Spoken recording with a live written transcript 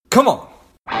Come on.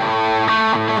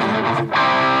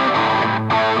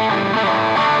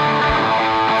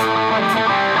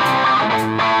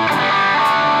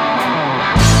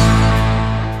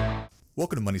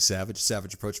 Welcome to Money Savage,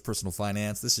 Savage Approach to Personal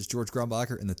Finance. This is George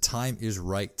Grumbacher, and the time is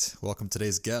right. Welcome to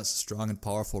today's guest, strong and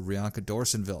powerful Rianka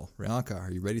Dorsonville. Rianka,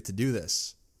 are you ready to do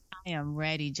this? I am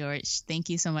ready, George. Thank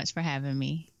you so much for having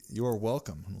me. You're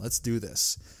welcome. Let's do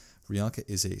this. Rianka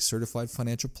is a certified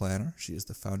financial planner. She is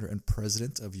the founder and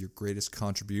president of Your Greatest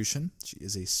Contribution. She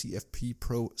is a CFP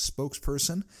Pro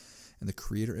spokesperson and the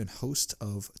creator and host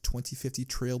of 2050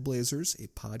 Trailblazers, a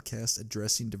podcast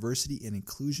addressing diversity and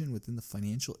inclusion within the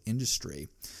financial industry.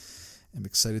 I'm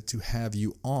excited to have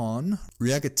you on.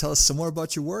 Rianka, tell us some more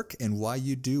about your work and why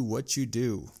you do what you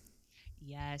do.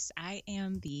 Yes, I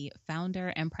am the founder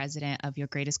and president of Your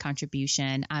Greatest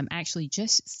Contribution. I'm actually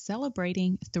just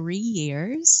celebrating 3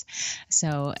 years.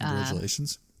 So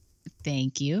Congratulations.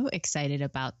 Thank you. Excited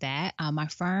about that. My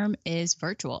firm is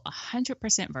virtual,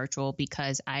 100% virtual,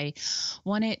 because I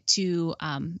wanted to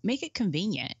make it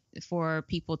convenient for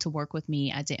people to work with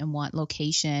me. I didn't want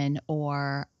location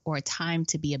or time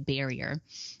to be a barrier.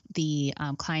 The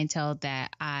clientele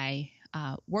that I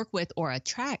work with or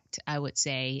attract, I would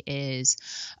say, is,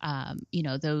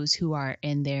 those who are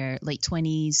in their late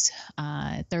 20s,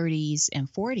 30s, and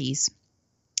 40s.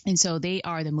 And so they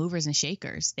are the movers and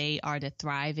shakers. They are the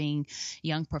thriving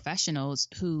young professionals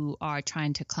who are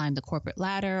trying to climb the corporate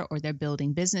ladder, or they're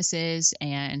building businesses,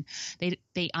 and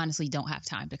they honestly don't have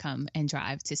time to come and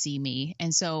drive to see me.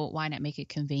 And so why not make it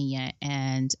convenient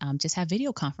and just have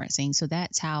video conferencing? So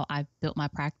that's how I built my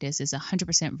practice, is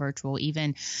 100% virtual.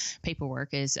 Even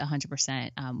paperwork is 100%.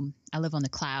 I live on the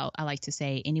cloud. I like to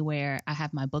say anywhere I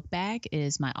have my book bag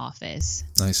is my office.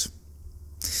 Nice.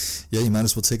 Yeah, you might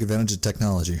as well take advantage of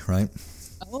technology, right?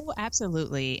 Oh,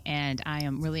 absolutely. And I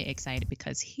am really excited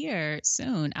because here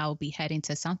soon I'll be heading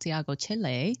to Santiago,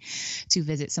 Chile to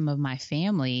visit some of my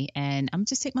family. And I'm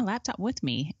just take my laptop with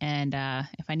me. And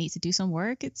if I need to do some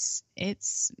work, it's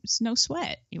no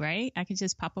sweat, right? I can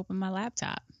just pop open my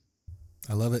laptop.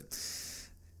 I love it.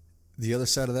 The other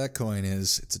side of that coin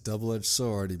is it's a double-edged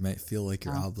sword. You might feel like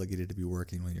you're obligated to be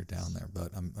working when you're down there,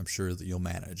 but I'm sure that you'll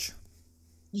manage.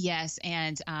 Yes,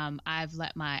 and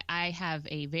I have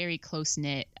a very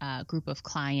close-knit group of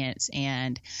clients,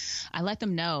 and I let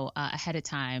them know ahead of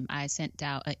time. I sent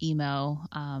out an email,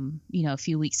 a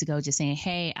few weeks ago, just saying,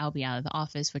 "Hey, I'll be out of the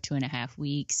office for 2.5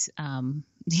 weeks.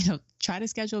 Try to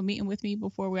schedule a meeting with me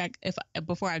before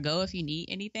I go if you need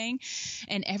anything."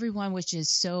 And everyone was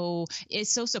just it's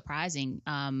so surprising.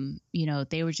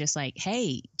 They were just like,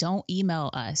 "Hey, don't email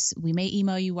us. We may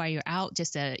email you while you're out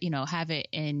just to, have it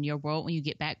in your world when you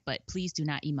get back, but please do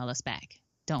not email us back.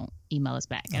 Don't email us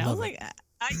back." And I was like,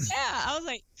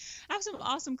 I have some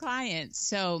awesome clients.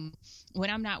 So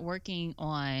when I'm not working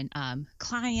on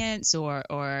clients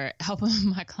or helping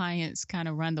my clients kind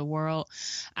of run the world,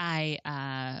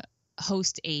 I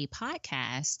host a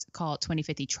podcast called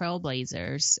 2050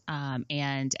 Trailblazers.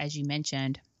 And as you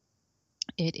mentioned,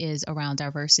 it is around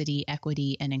diversity,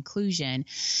 equity, and inclusion.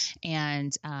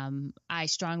 And I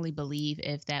strongly believe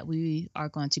that we are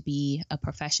going to be a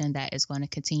profession that is going to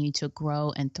continue to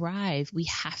grow and thrive, we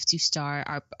have to start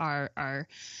our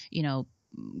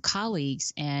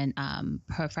colleagues and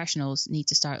professionals need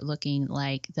to start looking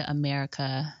like the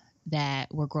America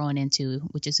that we're growing into,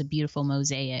 which is a beautiful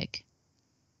mosaic.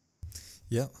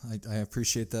 Yeah, I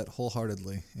appreciate that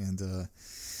wholeheartedly. And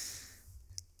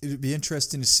it would be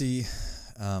interesting to see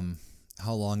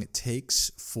how long it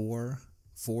takes for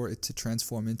it to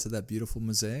transform into that beautiful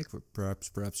mosaic.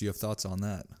 Perhaps you have thoughts on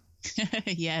that.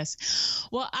 Yes.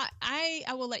 Well, I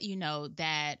will let you know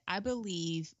that I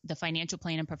believe the financial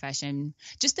planning profession,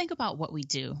 just think about what we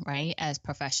do, right? As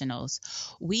professionals,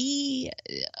 we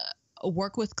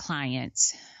work with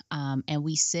clients and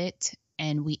we sit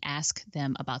and we ask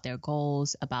them about their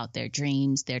goals, about their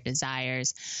dreams, their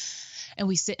desires, and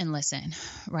we sit and listen,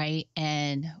 right?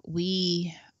 And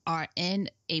we are in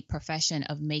a profession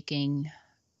of making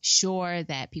sure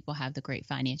that people have the great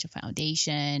financial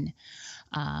foundation,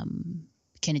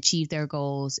 can achieve their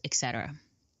goals, etc.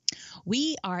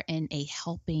 We are in a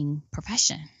helping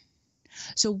profession.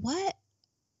 So what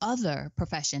other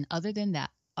profession other than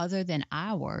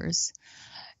ours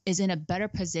is in a better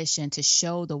position to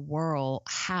show the world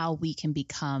how we can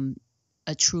become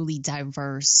a truly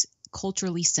diverse,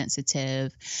 culturally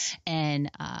sensitive,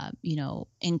 and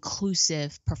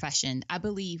inclusive profession? I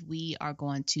believe we are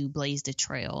going to blaze the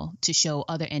trail to show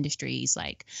other industries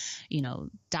like,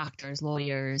 doctors,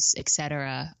 lawyers,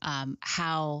 etc.,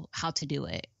 how to do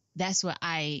it. That's what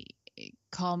I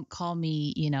call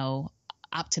me,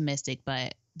 optimistic,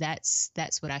 but that's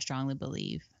what I strongly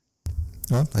believe.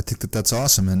 Well, I think that's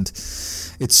awesome, and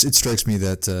it strikes me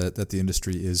that that the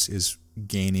industry is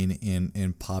gaining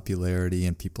in popularity,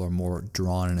 and people are more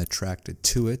drawn and attracted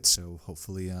to it. So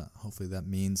hopefully that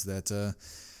means that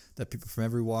that people from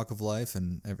every walk of life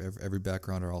and every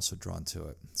background are also drawn to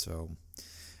it. So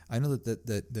I know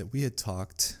that we had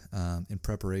talked in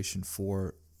preparation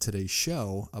for today's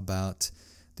show about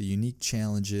the unique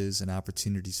challenges and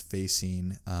opportunities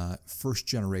facing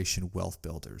first-generation wealth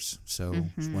builders. So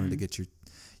just wanted to get your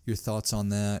thoughts on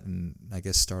that, and I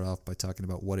guess start off by talking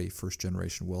about what a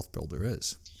first-generation wealth builder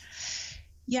is.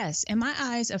 Yes, in my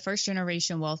eyes, a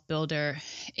first-generation wealth builder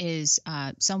is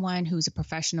someone who's a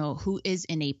professional who is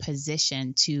in a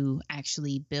position to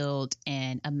actually build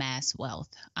and amass wealth.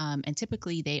 And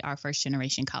typically, they are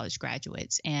first-generation college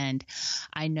graduates. And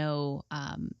I know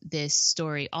this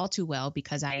story all too well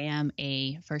because I am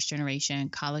a first-generation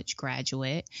college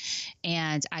graduate.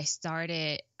 And I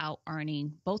started out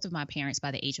earning both of my parents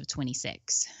by the age of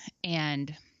 26.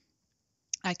 And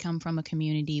I come from a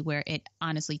community where it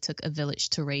honestly took a village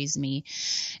to raise me.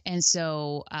 And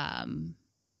so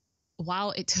while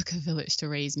it took a village to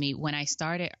raise me, when I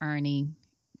started earning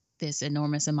this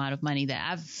enormous amount of money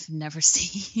that I've never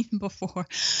seen before,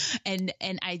 and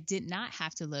I did not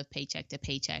have to live paycheck to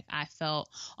paycheck, I felt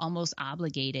almost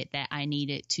obligated that I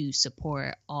needed to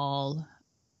support all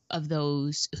of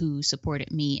those who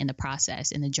supported me in the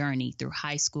process, in the journey through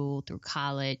high school, through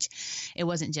college. It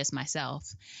wasn't just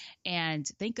myself. And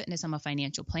thank goodness I'm a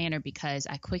financial planner, because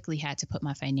I quickly had to put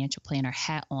my financial planner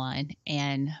hat on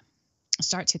and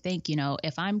start to think,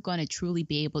 if I'm going to truly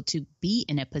be able to be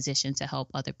in a position to help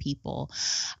other people,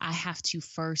 I have to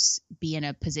first be in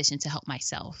a position to help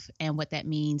myself. And what that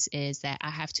means is that I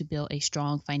have to build a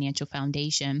strong financial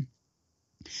foundation,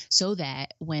 so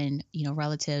that when,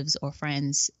 relatives or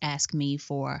friends ask me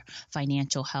for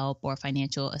financial help or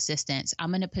financial assistance,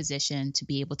 I'm in a position to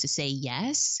be able to say,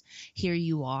 yes, here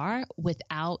you are,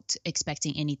 without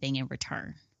expecting anything in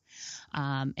return.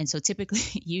 And so typically,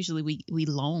 usually we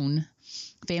loan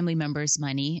family members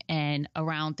money, and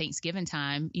around Thanksgiving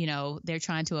time, they're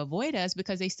trying to avoid us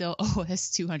because they still owe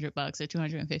us $200 or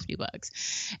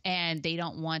 $250, and they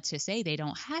don't want to say they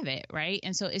don't have it, right?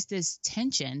 And so it's this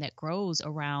tension that grows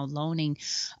around loaning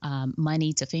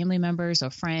money to family members or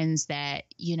friends that,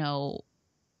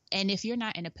 and if you're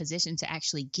not in a position to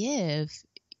actually give,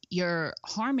 you're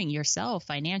harming yourself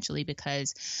financially,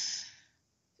 because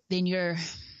then your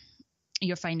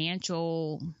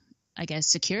financial, I guess,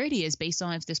 security is based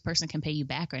on if this person can pay you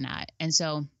back or not. And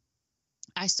so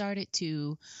I started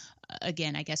to,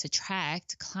 again, I guess,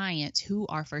 attract clients who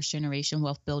are first-generation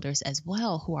wealth builders as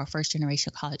well, who are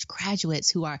first-generation college graduates,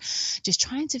 who are just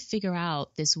trying to figure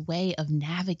out this way of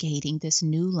navigating this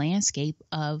new landscape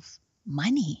of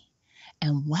money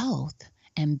and wealth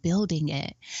and building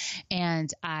it.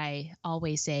 And I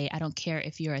always say, I don't care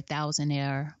if you're a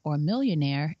thousandaire or a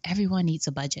millionaire, everyone needs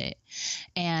a budget.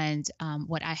 And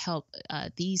what I help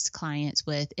these clients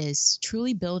with is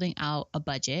truly building out a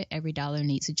budget. Every dollar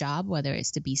needs a job, whether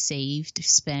it's to be saved,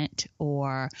 spent,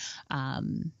 or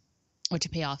to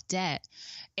pay off debt.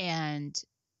 And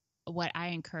what I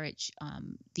encourage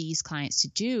these clients to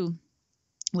do,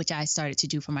 which I started to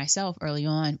do for myself early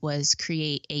on, was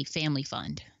create a family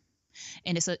fund.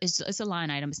 And it's a line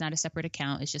item. It's not a separate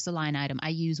account. It's just a line item. I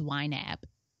use YNAB,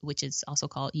 which is also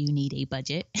called You Need a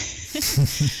Budget.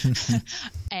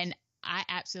 And I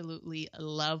absolutely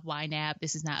love YNAB.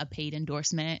 This is not a paid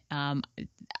endorsement.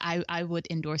 I would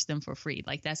endorse them for free.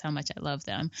 Like, that's how much I love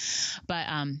them. But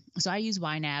so I use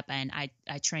YNAB, and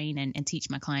I train and teach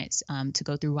my clients to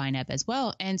go through YNAB as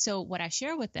well. And so what I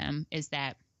share with them is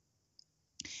that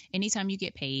anytime you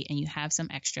get paid and you have some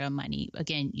extra money,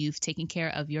 again, you've taken care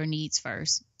of your needs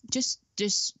first,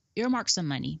 just earmark some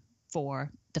money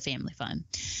for the family fund.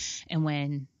 And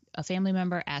when a family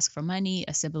member asks for money,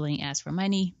 a sibling asks for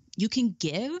money, you can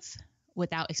give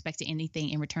without expecting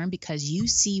anything in return, because you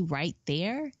see right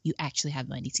there, you actually have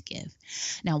money to give.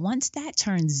 Now, once that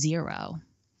turns zero,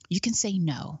 you can say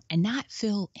no and not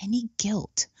feel any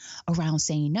guilt around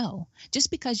saying no. Just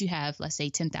because you have, let's say,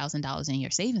 $10,000 in your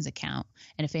savings account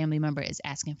and a family member is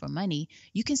asking for money,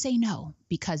 you can say no,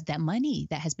 because that money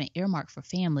that has been earmarked for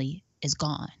family is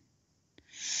gone.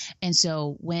 And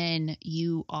so when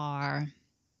you are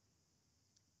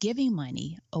giving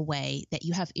money away that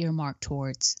you have earmarked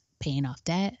towards paying off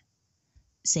debt,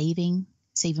 saving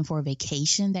for a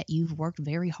vacation that you've worked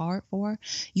very hard for,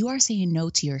 you are saying no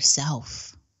to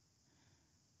yourself.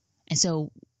 And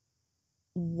so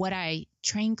what I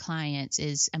train clients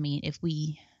is, if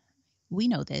we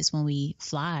know this when we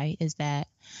fly, is that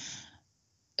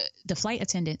the flight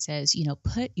attendant says,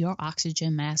 put your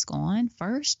oxygen mask on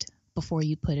first before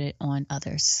you put it on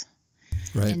others.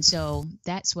 Right. And so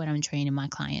that's what I'm training my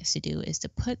clients to do, is to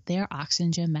put their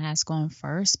oxygen mask on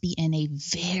first, be in a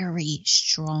very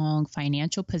strong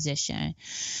financial position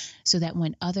so that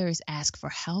when others ask for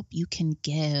help, you can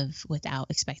give without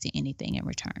expecting anything in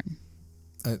return.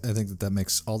 I think that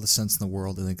makes all the sense in the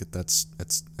world. I think that's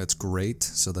great,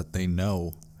 so that they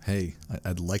know, hey,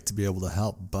 I'd like to be able to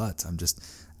help, but I'm just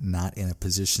not in a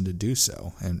position to do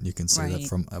so. And you can say that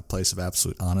from a place of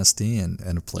absolute honesty and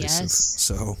a place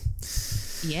of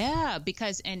Yeah,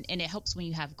 because and it helps when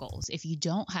you have goals. If you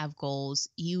don't have goals,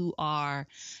 you are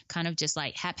kind of just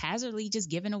like haphazardly just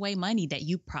giving away money that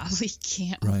you probably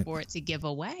can't afford to give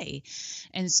away.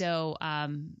 And so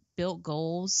build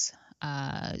goals.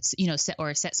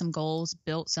 Set some goals,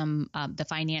 build some the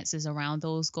finances around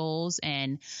those goals.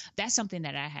 And that's something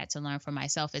that I had to learn for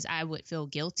myself, is I would feel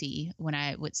guilty when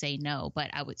I would say no,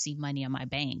 but I would see money in my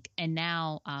bank. And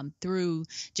now through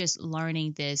just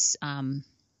learning this,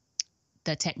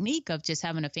 the technique of just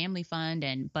having a family fund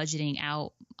and budgeting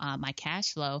out my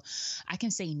cash flow, I can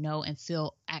say no and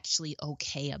feel actually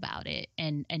okay about it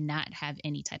and not have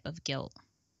any type of guilt.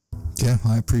 Yeah,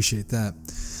 I appreciate that.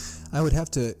 I would have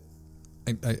to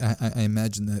I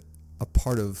imagine that a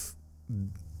part of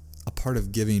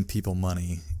giving people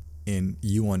money, and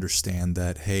you understand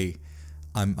that, hey,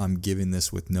 I'm giving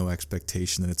this with no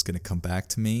expectation that it's going to come back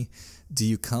to me. Do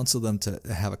you counsel them to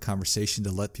have a conversation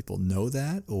to let people know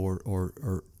that,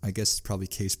 or I guess it's probably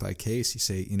case by case? You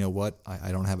say, you know what,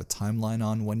 I don't have a timeline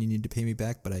on when you need to pay me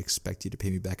back, but I expect you to pay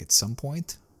me back at some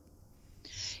point.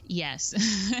 Yes,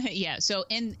 yeah. So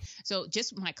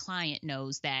just my client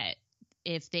knows that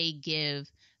if they give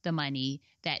the money,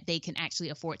 that they can actually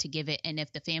afford to give it. And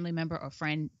if the family member or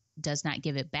friend does not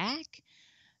give it back,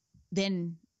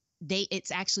 then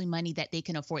it's actually money that they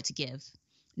can afford to give.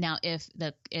 Now, if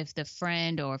the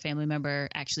friend or family member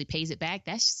actually pays it back,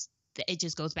 it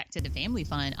just goes back to the family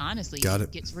fund. Honestly, Got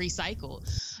it. Gets recycled.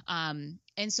 And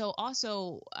so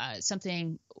also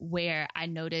something where I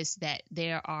noticed that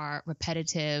there are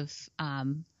repetitive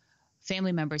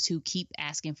family members who keep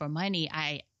asking for money,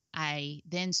 I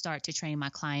then start to train my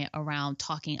client around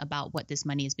talking about what this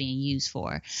money is being used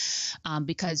for,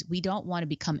 because we don't want to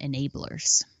become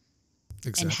enablers.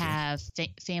 Exactly. And have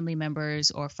family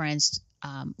members or friends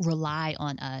rely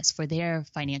on us for their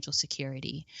financial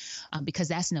security, because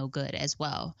that's no good as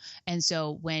well. And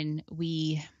so when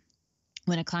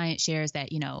a client shares that,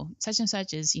 such and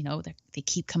such is, they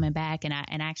keep coming back, and I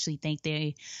actually think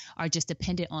they are just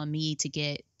dependent on me to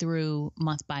get through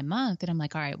month by month. And I'm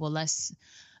like, all right, well, let's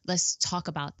talk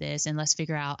about this, and let's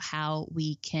figure out how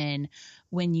we can,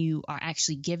 when you are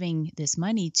actually giving this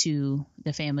money to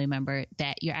the family member,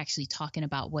 that you're actually talking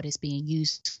about what it's being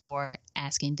used for,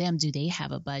 asking them, do they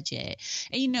have a budget?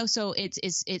 And, so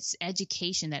it's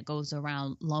education that goes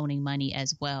around loaning money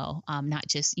as well. Not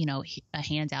just, a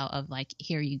handout of like,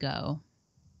 here you go.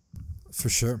 For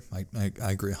sure. I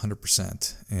agree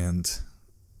 100%. And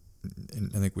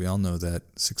I think we all know that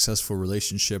successful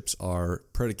relationships are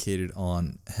predicated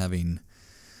on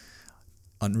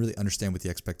really understand what the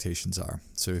expectations are.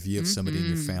 So if you have somebody in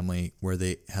your family where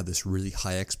they have this really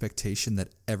high expectation that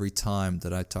every time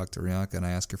that I talk to Rianka and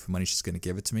I ask her for money, she's going to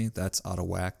give it to me, that's out of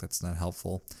whack. That's not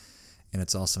helpful. And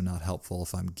it's also not helpful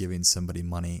if I'm giving somebody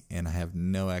money and I have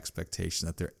no expectation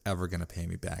that they're ever going to pay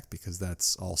me back, because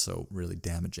that's also really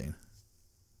damaging.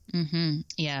 Mm-hmm.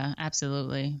 Yeah,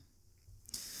 absolutely.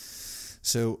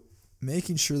 So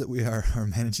making sure that we are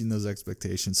managing those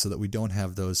expectations so that we don't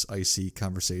have those icy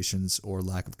conversations or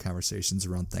lack of conversations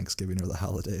around Thanksgiving or the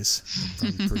holidays.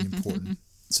 That's probably pretty important.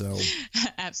 So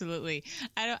absolutely.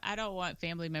 I don't want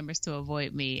family members to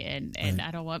avoid me, and right.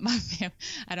 I don't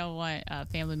want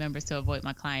family members to avoid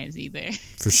my clients either.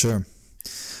 For sure.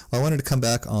 Well, I wanted to come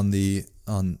back on the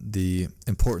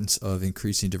importance of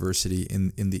increasing diversity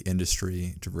in the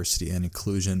industry, diversity and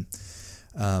inclusion.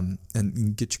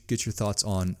 And get your thoughts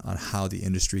on how the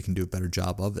industry can do a better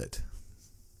job of it.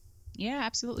 Yeah,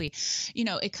 absolutely.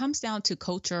 It comes down to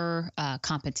culture,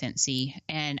 competency,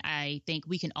 and I think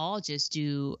we can all just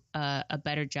do a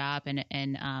better job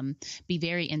and be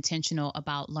very intentional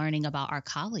about learning about our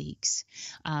colleagues.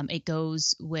 It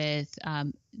goes with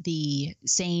the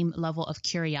same level of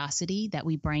curiosity that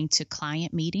we bring to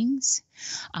client meetings,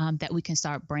 that we can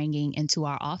start bringing into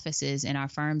our offices and our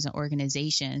firms and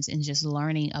organizations, and just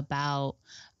learning about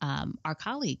our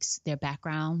colleagues, their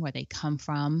background, where they come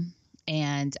from.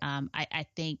 And I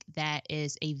think that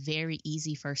is a very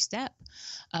easy first step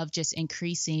of just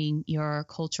increasing your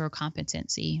cultural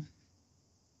competency.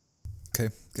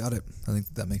 Okay, got it. I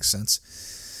think that makes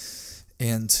sense.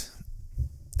 And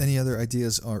any other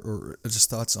ideas or just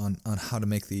thoughts on how to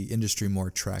make the industry more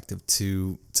attractive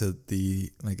to the,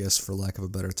 I guess, for lack of a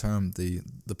better term, the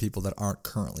people that aren't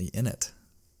currently in it?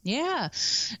 Yeah.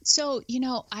 So,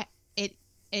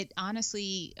 it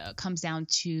honestly comes down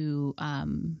to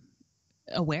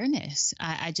awareness.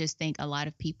 I just think a lot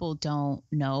of people don't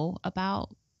know about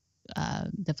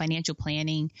the financial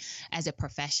planning as a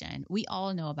profession. We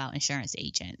all know about insurance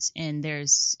agents, and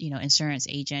there's, insurance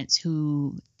agents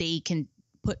who they can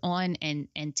put on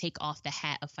and take off the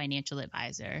hat of financial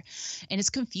advisor. And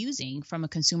it's confusing from a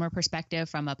consumer perspective,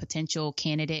 from a potential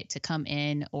candidate to come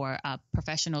in or a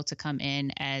professional to come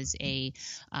in as a,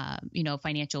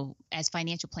 financial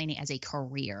planning as a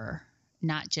career,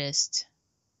 not just,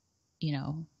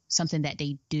 something that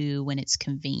they do when it's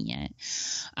convenient.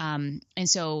 And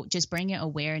so just bringing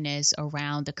awareness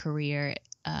around the career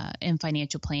in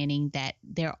financial planning, that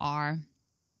there are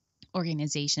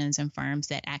organizations and firms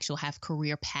that actually have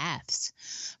career paths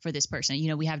for this person.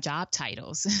 We have job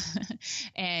titles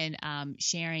and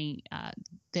sharing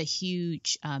the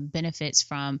huge benefits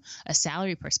from a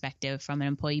salary perspective, from an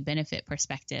employee benefit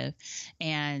perspective.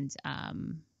 And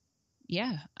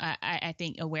I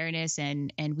think awareness,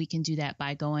 and we can do that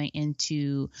by going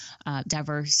into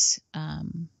diverse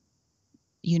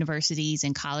universities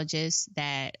and colleges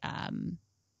that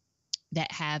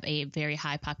have a very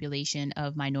high population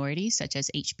of minorities, such as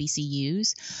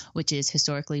HBCUs, which is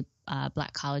historically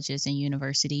Black colleges and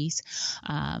universities,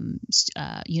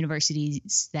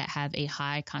 universities that have a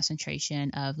high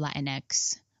concentration of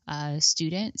Latinx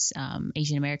students,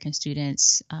 Asian American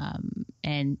students,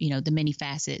 and, the many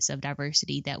facets of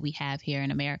diversity that we have here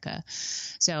in America.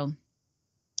 So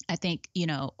I think,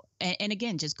 and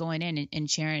again, just going in and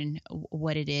sharing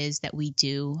what it is that we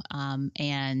do,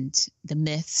 and the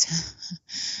myths,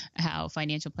 how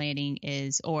financial planning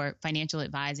is, or financial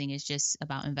advising is just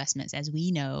about investments. As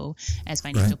we know, as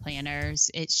financial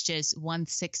planners, it's just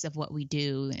 1/6 of what we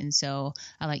do. And so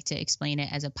I like to explain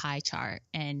it as a pie chart.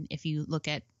 And if you look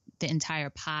at the entire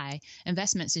pie,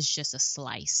 investments is just a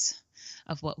slice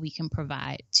of what we can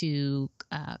provide to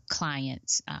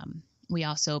clients. We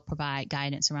also provide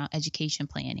guidance around education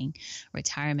planning,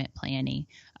 retirement planning,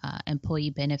 employee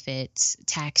benefits,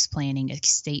 tax planning,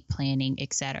 estate planning,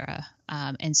 et cetera.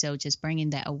 And so just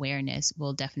bringing that awareness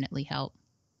will definitely help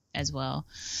as well.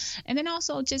 And then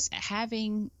also just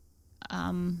having,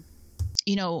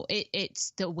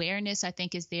 it's the awareness, I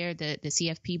think, is there. The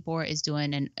CFP board is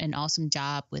doing an awesome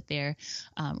job with their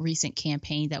recent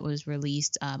campaign that was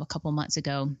released a couple months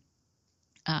ago.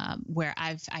 Where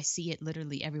I see it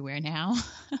literally everywhere now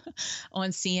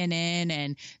on CNN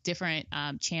and different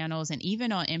channels, and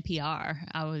even on NPR.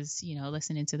 I was,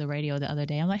 listening to the radio the other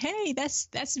day. I'm like, hey,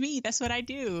 that's me. That's what I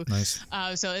do. Nice.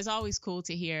 So it's always cool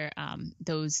to hear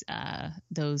those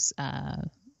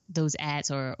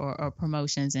ads or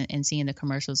promotions and seeing the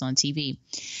commercials on TV.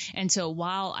 And so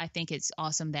while I think it's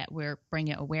awesome that we're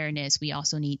bringing awareness, we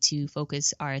also need to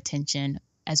focus our attention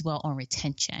as well on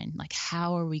retention. Like,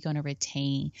 how are we going to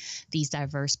retain these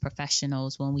diverse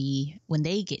professionals when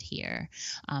they get here?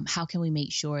 How can we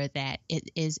make sure that it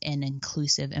is an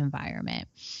inclusive environment?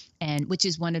 And which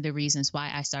is one of the reasons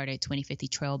why I started 2050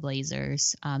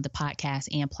 Trailblazers, the podcast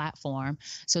and platform,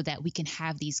 so that we can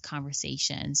have these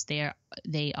conversations.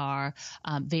 They are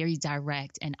very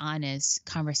direct and honest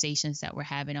conversations that we're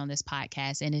having on this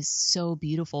podcast. And it's so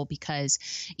beautiful because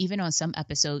even on some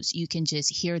episodes, you can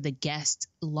just hear the guests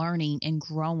learning and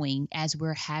growing as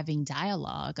we're having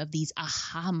dialogue of these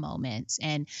aha moments.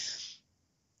 And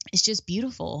it's just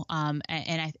beautiful. And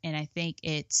I think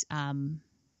it's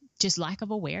just lack of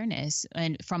awareness,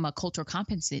 and from a cultural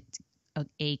competency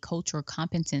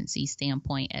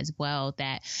standpoint as well,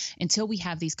 that until we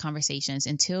have these conversations,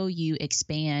 until you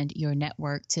expand your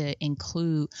network to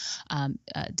include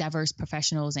diverse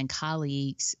professionals and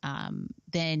colleagues,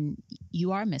 then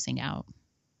you are missing out.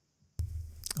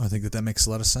 I think that makes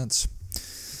a lot of sense.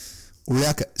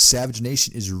 Uriaka, Savage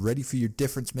Nation is ready for your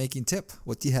difference-making tip.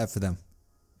 What do you have for them?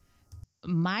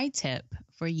 My tip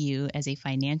for you as a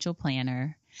financial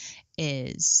planner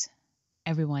is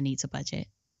everyone needs a budget.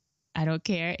 I don't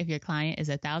care if your client is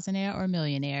a thousandaire or a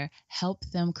millionaire. Help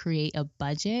them create a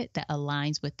budget that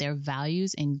aligns with their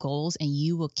values and goals, and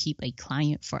you will keep a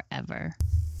client forever.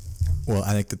 Well,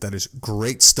 I think that is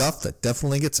great stuff. That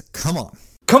definitely gets a come on.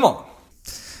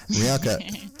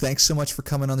 Uriaka, thanks so much for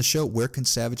coming on the show. Where can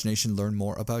Savage Nation learn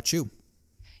more about you?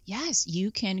 Yes,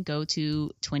 you can go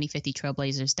to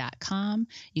 2050trailblazers.com.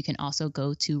 You can also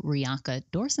go to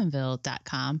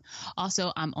RiankaDorsonville.com.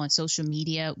 Also, I'm on social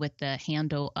media with the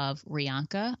handle of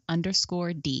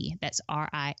Rianka_D. That's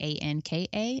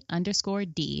RIANKA_D.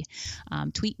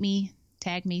 Tweet me,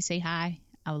 tag me, say hi.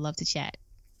 I would love to chat.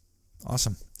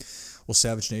 Awesome. Well,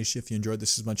 Savage Nation, if you enjoyed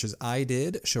this as much as I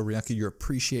did, show Rianka your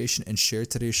appreciation and share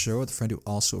today's show with a friend who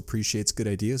also appreciates good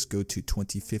ideas. Go to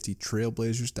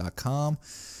 2050trailblazers.com.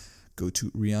 Go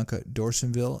to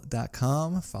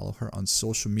RiankaDorsonville.com. Follow her on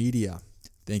social media.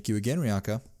 Thank you again,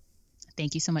 Rianka.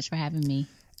 Thank you so much for having me.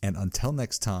 And until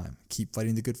next time, keep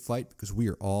fighting the good fight because we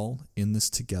are all in this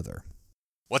together.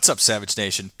 What's up, Savage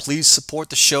Nation? Please support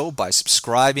the show by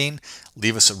subscribing,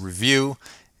 leave us a review,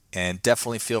 and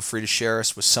definitely feel free to share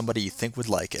us with somebody you think would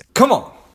like it. Come on.